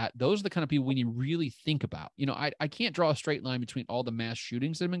mindful of that. Those are the kind of people we need to really think about. I can't draw a straight line between all the mass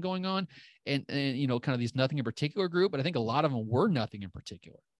shootings that have been going on and kind of these nothing in particular group, but I think a lot of them were nothing in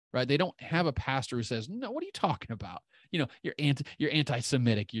particular, right? They don't have a pastor who says, no, what are you talking about? You're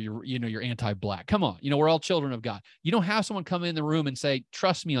anti-Semitic, you're anti-black. Come on. We're all children of God. You don't have someone come in the room and say,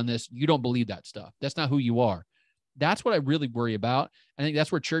 trust me on this. You don't believe that stuff. That's not who you are. That's what I really worry about. I think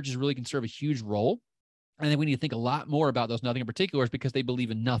that's where churches really can serve a huge role. I think we need to think a lot more about those nothing in particulars because they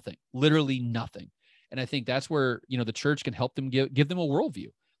believe in nothing, literally nothing. And I think that's where, the church can help them give them a worldview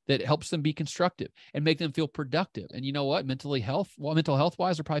that helps them be constructive and make them feel productive. And you know what? Mental health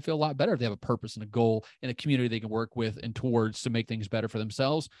wise, they'll probably feel a lot better if they have a purpose and a goal and a community they can work with and towards to make things better for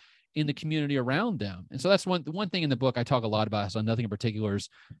themselves in the community around them. And so that's one thing in the book I talk a lot about. So nothing in particulars.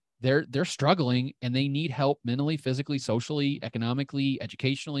 They're struggling and they need help mentally, physically, socially, economically,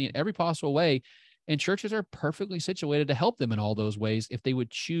 educationally, in every possible way. And churches are perfectly situated to help them in all those ways if they would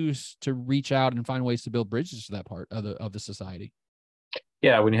choose to reach out and find ways to build bridges to that part of the society.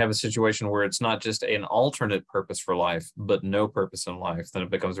 Yeah, when you have a situation where it's not just an alternate purpose for life, but no purpose in life, then it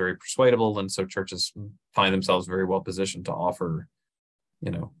becomes very persuadable. And so churches find themselves very well positioned to offer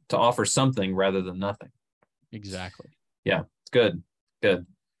to offer something rather than nothing. Exactly. Yeah, it's good. Good.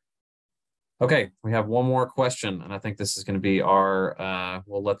 Okay, we have one more question, and I think this is going to be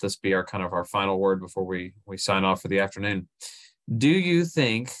we'll let this be our kind of our final word before we sign off for the afternoon. Do you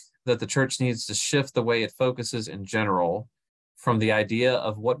think that the church needs to shift the way it focuses in general from the idea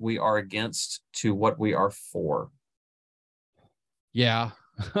of what we are against to what we are for? Yeah.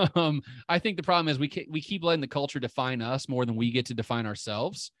 I think the problem is we keep letting the culture define us more than we get to define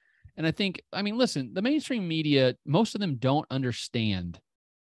ourselves. And I mean, listen, the mainstream media, most of them don't understand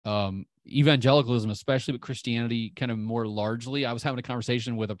evangelicalism, especially with Christianity kind of more largely. I was having a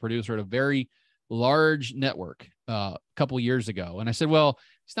conversation with a producer at a very large network a couple of years ago. And I said, well,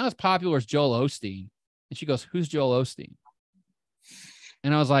 it's not as popular as Joel Osteen. And she goes, who's Joel Osteen?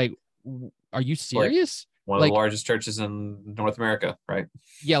 And I was like, are you serious? One of the largest churches in North America, right?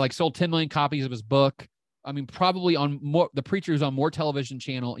 Yeah, like sold 10 million copies of his book. I mean, probably the preacher who's on more television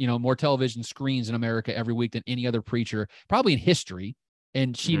more television screens in America every week than any other preacher, probably in history.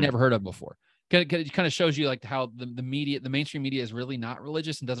 And she never heard of before. It kind of shows you like how the mainstream media is really not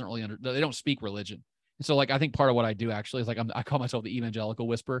religious and doesn't really they don't speak religion. And so like, I think part of what I do actually is like, I call myself the evangelical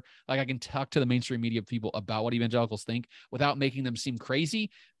whisperer. Like I can talk to the mainstream media people about what evangelicals think without making them seem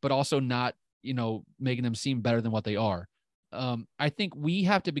crazy, but also not, making them seem better than what they are. I think we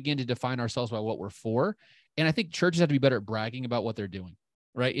have to begin to define ourselves by what we're for. And I think churches have to be better at bragging about what they're doing,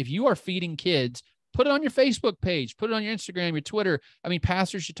 right? If you are feeding kids, put it on your Facebook page, put it on your Instagram, your Twitter. I mean,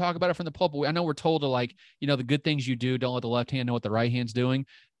 pastors should talk about it from the pulpit. I know we're told to like, the good things you do, don't let the left hand know what the right hand's doing.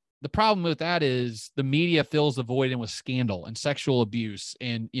 The problem with that is the media fills the void in with scandal and sexual abuse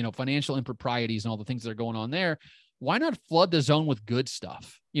and, financial improprieties and all the things that are going on there. Why not flood the zone with good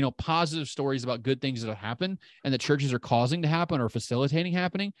stuff? Positive stories about good things that have happened and that churches are causing to happen or facilitating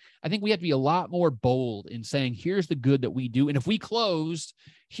happening. I think we have to be a lot more bold in saying, here's the good that we do. And if we closed,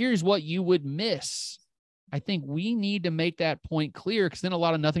 here's what you would miss. I think we need to make that point clear, because then a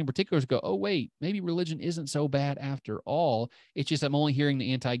lot of nothing particulars go, oh, wait, maybe religion isn't so bad after all. It's just I'm only hearing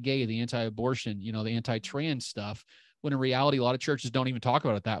the anti-gay, the anti-abortion, the anti-trans stuff, when in reality, a lot of churches don't even talk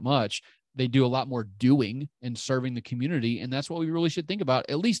about it that much. They do a lot more doing and serving the community. And that's what we really should think about,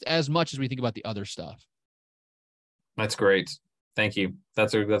 at least as much as we think about the other stuff. That's great. Thank you. I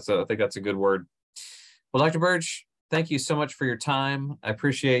think that's a good word. Well, Dr. Burge, thank you so much for your time. I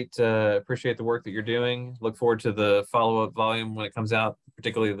appreciate the work that you're doing. Look forward to the follow-up volume when it comes out,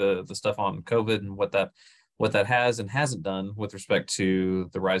 particularly the stuff on COVID and what that has and hasn't done with respect to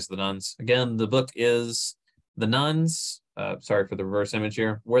the rise of the nuns. Again, the book is The Nuns. Sorry for the reverse image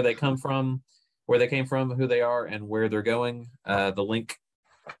here. Where they came from, who they are, and where they're going. The link,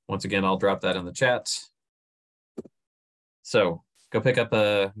 once again, I'll drop that in the chat. So go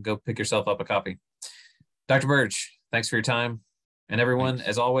pick yourself up a copy. Dr. Burge, thanks for your time. And everyone,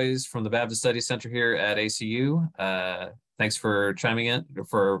 as always, from the Baptist Study Center here at ACU, thanks for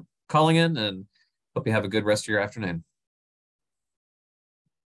calling in, and hope you have a good rest of your afternoon.